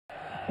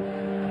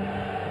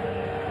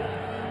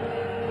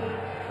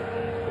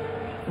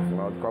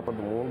final de Copa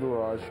do Mundo,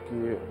 eu acho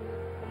que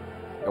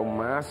é o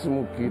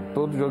máximo que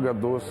todo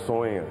jogador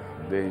sonha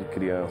desde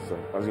criança.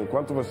 Mas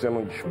enquanto você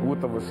não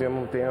disputa, você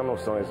não tem a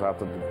noção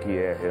exata do que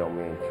é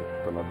realmente.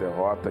 Pela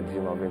derrota de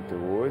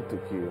 98,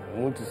 que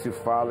muito se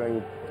fala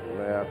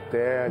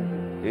até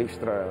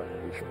extra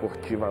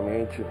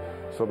esportivamente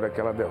sobre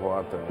aquela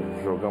derrota.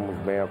 Jogamos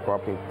bem a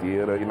Copa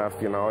inteira e na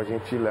final a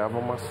gente leva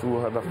uma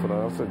surra da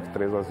França de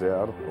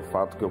 3-0. O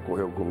fato que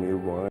ocorreu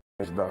comigo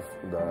antes da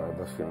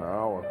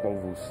final, a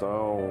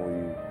convulsão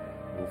e,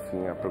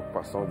 enfim, a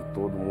preocupação de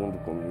todo mundo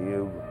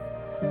comigo.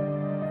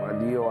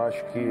 Ali eu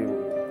acho que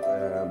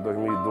em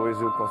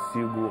 2002 eu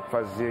consigo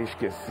fazer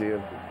esquecer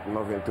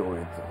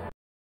 98.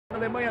 A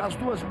Alemanha, as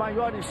duas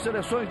maiores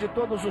seleções de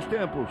todos os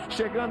tempos,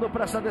 chegando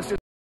para essa decisão.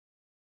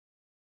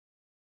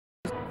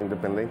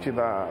 Independente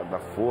da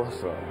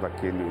força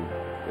daquele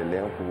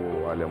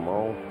elenco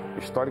alemão,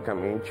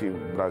 historicamente,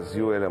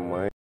 Brasil e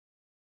Alemanha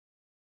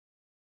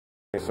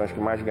são as que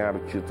mais ganharam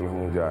títulos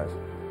mundiais.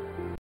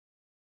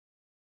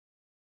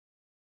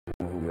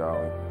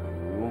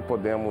 Não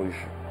podemos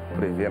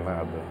prever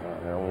nada.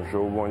 É um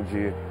jogo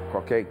onde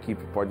qualquer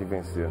equipe pode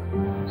vencer.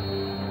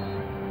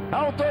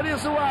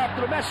 Autoriza o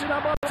árbitro, mexe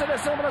na bola da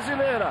seleção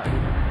brasileira.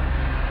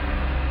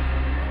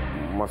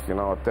 Uma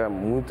final até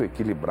muito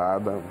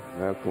equilibrada,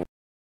 né,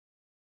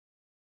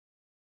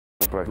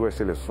 para as duas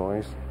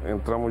seleções.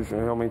 Entramos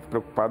realmente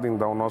preocupados em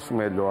dar o nosso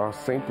melhor,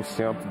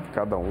 100% de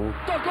cada um.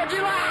 Tocou de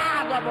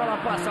lado, a bola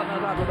passa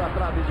no lado da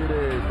trave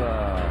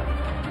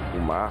direita. O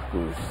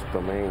Marcos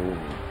também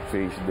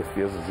fez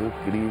defesas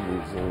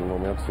incríveis em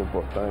momentos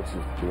importantes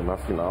e na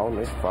final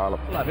nem se fala.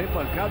 Lá vem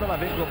pancada, lá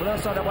vem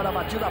cobrança, olha a bola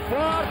batida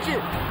forte.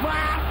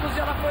 Marcos,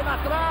 ela foi na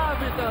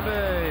trave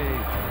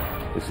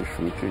também. Esse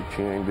chute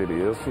tinha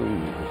endereço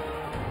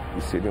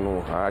e se ele não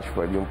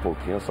raspa ali um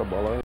pouquinho, essa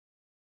bola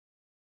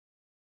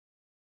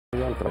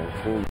ia entrar.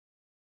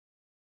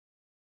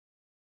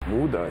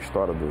 Muda a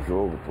história do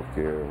jogo,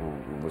 porque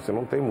você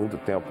não tem muito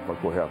tempo para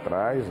correr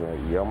atrás, né?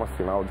 E é uma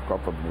final de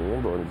Copa do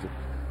Mundo, onde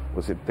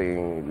você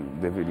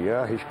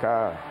deveria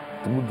arriscar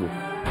tudo.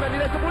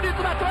 Direito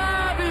bonito na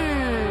trave!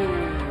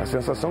 A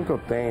sensação que eu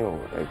tenho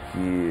é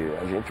que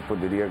a gente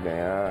poderia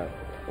ganhar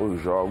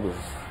os jogos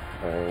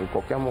em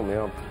qualquer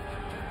momento.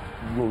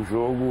 No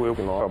jogo,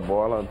 a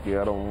bola, que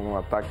era um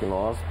ataque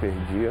nosso,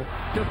 perdia.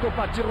 Tentou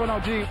partir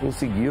Ronaldinho. Em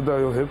seguida,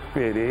 eu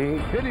recuperei.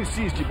 Ele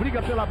insiste,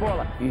 briga pela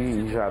bola.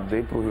 E já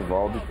dei pro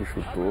Rivaldo, que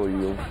chutou,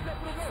 e eu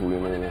fui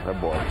no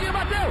rebote.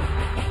 Bateu!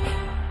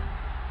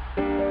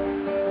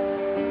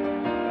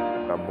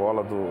 A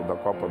bola da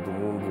Copa do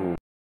Mundo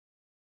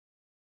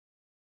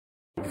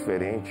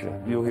diferente,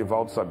 e o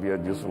Rivaldo sabia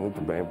disso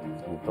muito bem.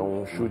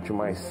 Então, um chute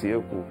mais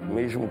seco,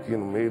 mesmo que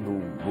no meio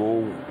do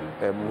gol,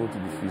 é muito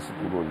difícil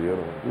para o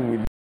goleiro.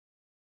 Um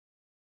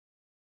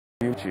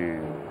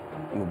milímetro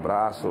no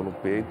braço ou no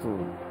peito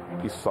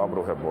e sobra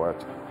o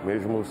rebote.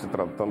 Mesmo se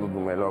tratando do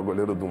melhor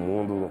goleiro do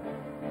mundo,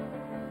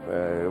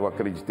 eu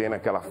acreditei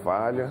naquela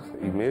falha,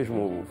 e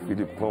mesmo o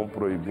Filipão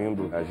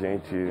proibindo a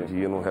gente de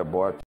ir no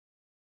rebote,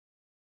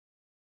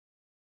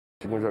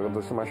 um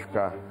jogador se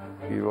machucar.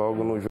 E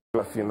logo no jogo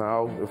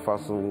final eu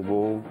faço um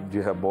gol de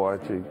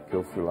rebote, que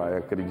eu fui lá e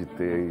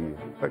acreditei.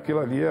 Aquilo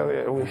ali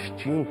é um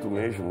instinto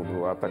mesmo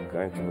do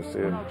atacante.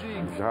 Você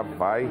já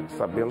vai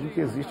sabendo que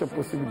existe a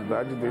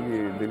possibilidade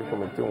dele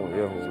cometer um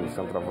erro, o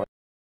centroavante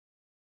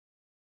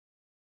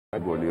é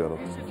goleiro.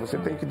 Você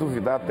tem que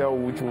duvidar até o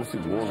último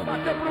segundo.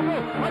 Bateu pro gol,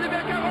 olha bem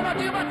aqui,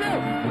 Ronaldinho bateu!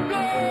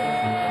 Gol!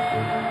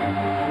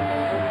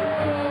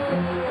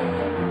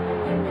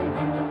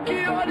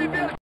 Que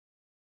Oliver!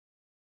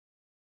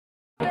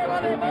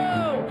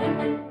 Alemão!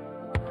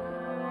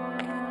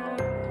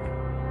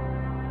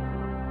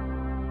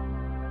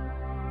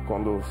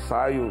 Quando eu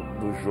saio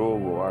do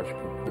jogo, acho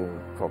que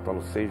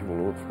faltando 6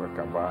 minutos para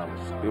acabar,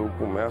 eu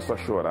começo a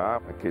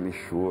chorar, aquele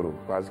choro,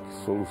 quase que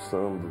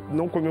soluçando.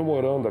 Não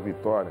comemorando a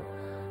vitória,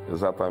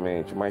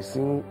 exatamente, mas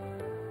sim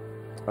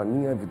a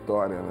minha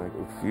vitória, né?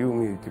 O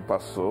filme que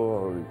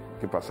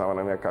passava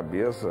na minha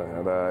cabeça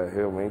era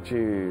realmente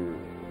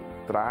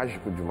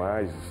trágico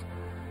demais.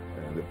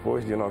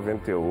 Depois de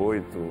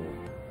 98,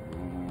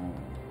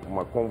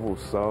 uma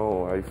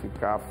convulsão, aí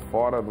ficar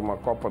fora de uma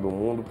Copa do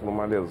Mundo por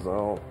uma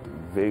lesão.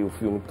 Veio o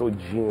filme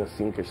todinho,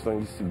 assim, questão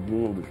de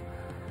segundos,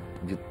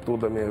 de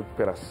toda a minha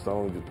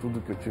recuperação, de tudo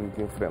que eu tive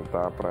que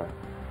enfrentar para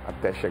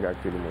até chegar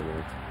aquele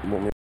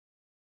momento.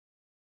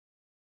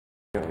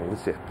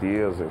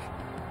 Incertezas,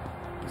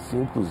 se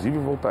inclusive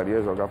voltaria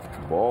a jogar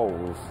futebol,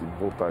 ou se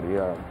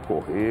voltaria a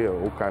correr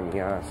ou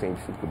caminhar sem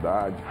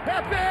dificuldade. É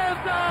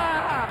penta!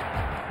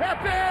 É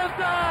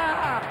penta!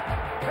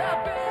 É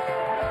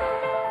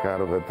penta!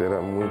 Cara, o Beto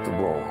era muito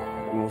bom.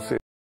 Não sei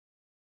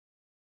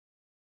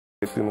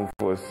se não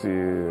fosse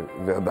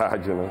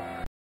verdade,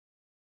 né?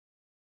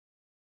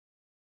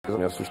 Eu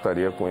me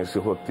assustaria com esse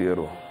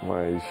roteiro,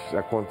 mas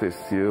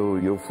aconteceu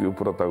e eu fui o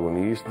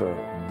protagonista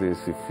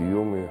desse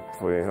filme.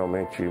 Foi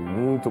realmente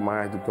muito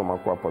mais do que uma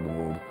Copa do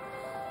Mundo.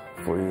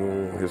 Foi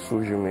um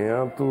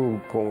ressurgimento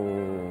com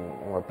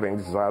um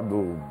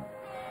aprendizado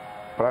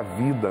para a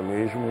vida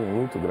mesmo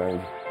muito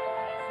grande.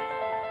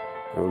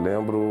 Eu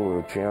lembro,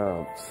 eu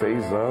tinha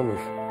 6 anos,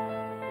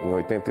 em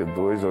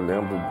 82, eu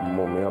lembro do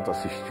momento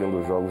assistindo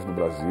os Jogos do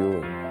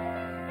Brasil,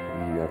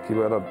 e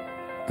aquilo era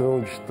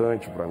tão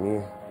distante para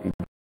mim. E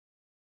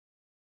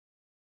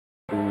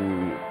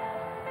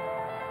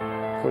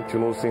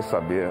continuo sem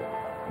saber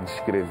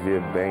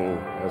descrever bem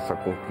essa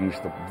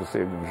conquista.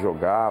 Você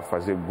jogar,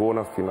 fazer gol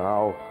na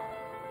final,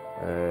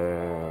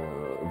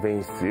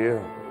 vencer,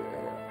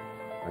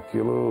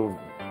 aquilo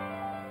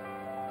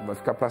vai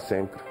ficar para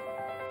sempre.